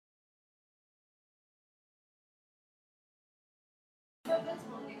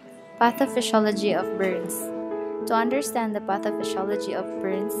Pathophysiology of Burns. To understand the pathophysiology of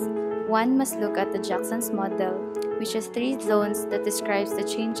burns, one must look at the Jackson's model, which has 3 zones that describes the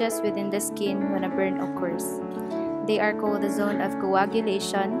changes within the skin when a burn occurs. They are called the Zone of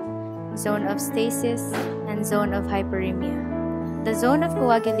Coagulation, Zone of Stasis, and Zone of Hyperemia. The Zone of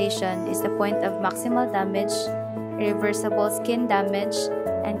Coagulation is the point of maximal damage, irreversible skin damage,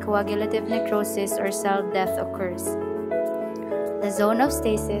 and coagulative necrosis or cell death occurs. The Zone of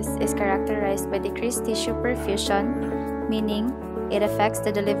Stasis is characterized by decreased tissue perfusion, meaning it affects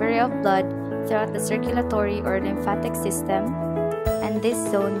the delivery of blood throughout the circulatory or lymphatic system, and this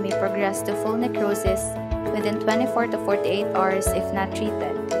zone may progress to full necrosis within 24 to 48 hours if not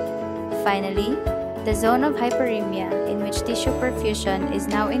treated. Finally, the Zone of Hyperemia, in which tissue perfusion is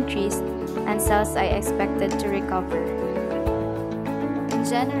now increased and cells are expected to recover. In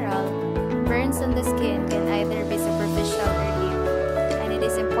general, burns on the skin can either be superficial or deep, and it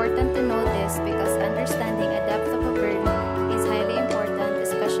is important to know this because understanding the depth of a burn is highly important,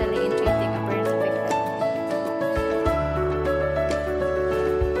 especially in treating a burn victim.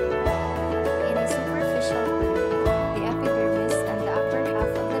 In a superficial burn, the epidermis and the upper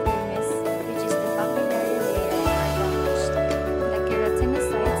half of the dermis, which is the papillary layer, are damaged. The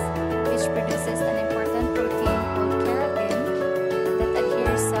keratinocytes, which produces an important protein called keratin that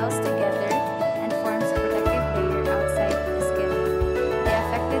adheres cells together and forms a protective layer outside the skin. The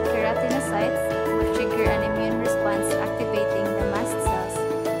affected keratinocytes will trigger an immune response activating the mast cells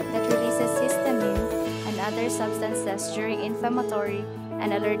that releases histamine and other substances during inflammatory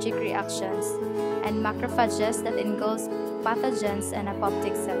and allergic reactions, and macrophages that engulf pathogens and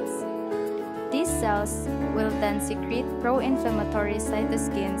apoptic cells. These cells will then secrete pro-inflammatory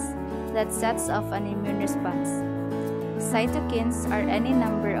cytokines that sets off an immune response. Cytokines are any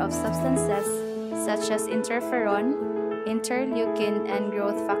number of substances such as interferon, interleukin, and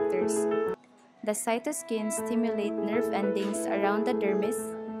growth factors. The cytokines stimulate nerve endings around the dermis,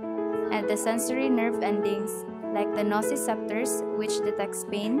 and the sensory nerve endings like the nociceptors, which detects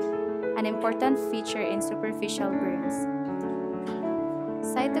pain, an important feature in superficial burns.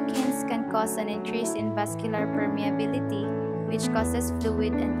 Cytokines can cause an increase in vascular permeability, which causes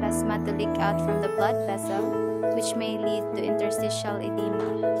fluid and plasma to leak out from the blood vessel, which may lead to interstitial edema.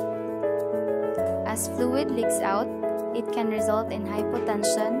 As fluid leaks out, it can result in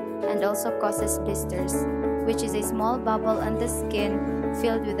hypotension and also causes blisters, which is a small bubble on the skin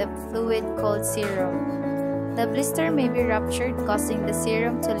filled with a fluid called serum. The blister may be ruptured, causing the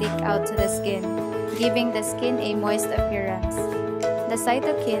serum to leak out to the skin, giving the skin a moist appearance. The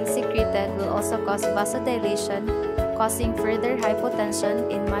cytokines secreted will also cause vasodilation, causing further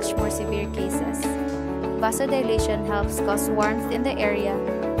hypotension in much more severe cases. Vasodilation helps cause warmth in the area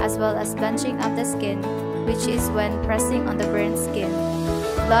as well as blanching of the skin, which is when pressing on the burned skin.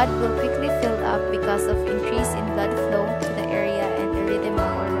 Blood will quickly fill up because of increase in blood flow to the area and erythema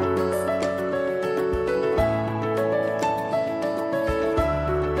or redness.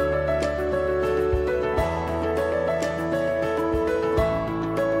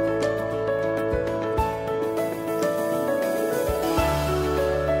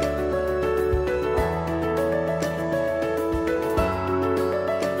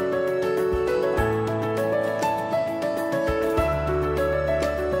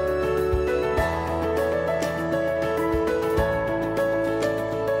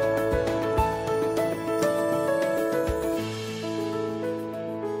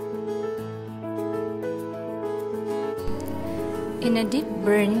 In a deep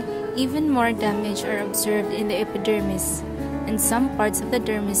burn, even more damage are observed in the epidermis, and some parts of the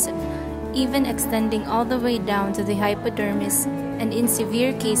dermis even extending all the way down to the hypodermis, and in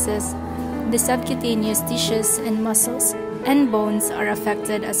severe cases, the subcutaneous tissues and muscles and bones are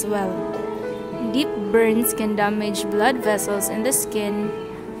affected as well. Deep burns can damage blood vessels in the skin.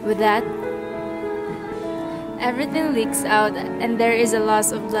 With that, everything leaks out and there is a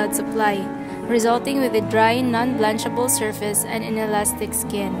loss of blood supply, resulting with a dry, non-blanchable surface and inelastic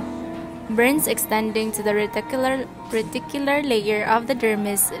skin. Burns extending to the reticular layer of the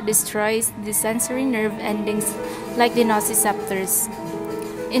dermis destroys the sensory nerve endings like the nociceptors.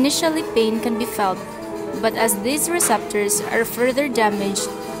 Initially, pain can be felt, but as these receptors are further damaged,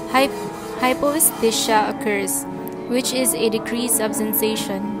 hypoesthesia occurs, which is a decrease of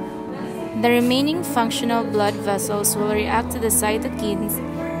sensation. The remaining functional blood vessels will react to the cytokines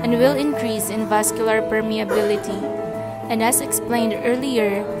and will increase in vascular permeability, and as explained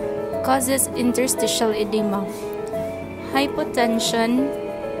earlier, causes interstitial edema. Hypotension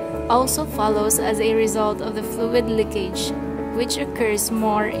also follows as a result of the fluid leakage, which occurs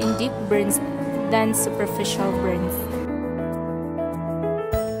more in deep burns than superficial burns.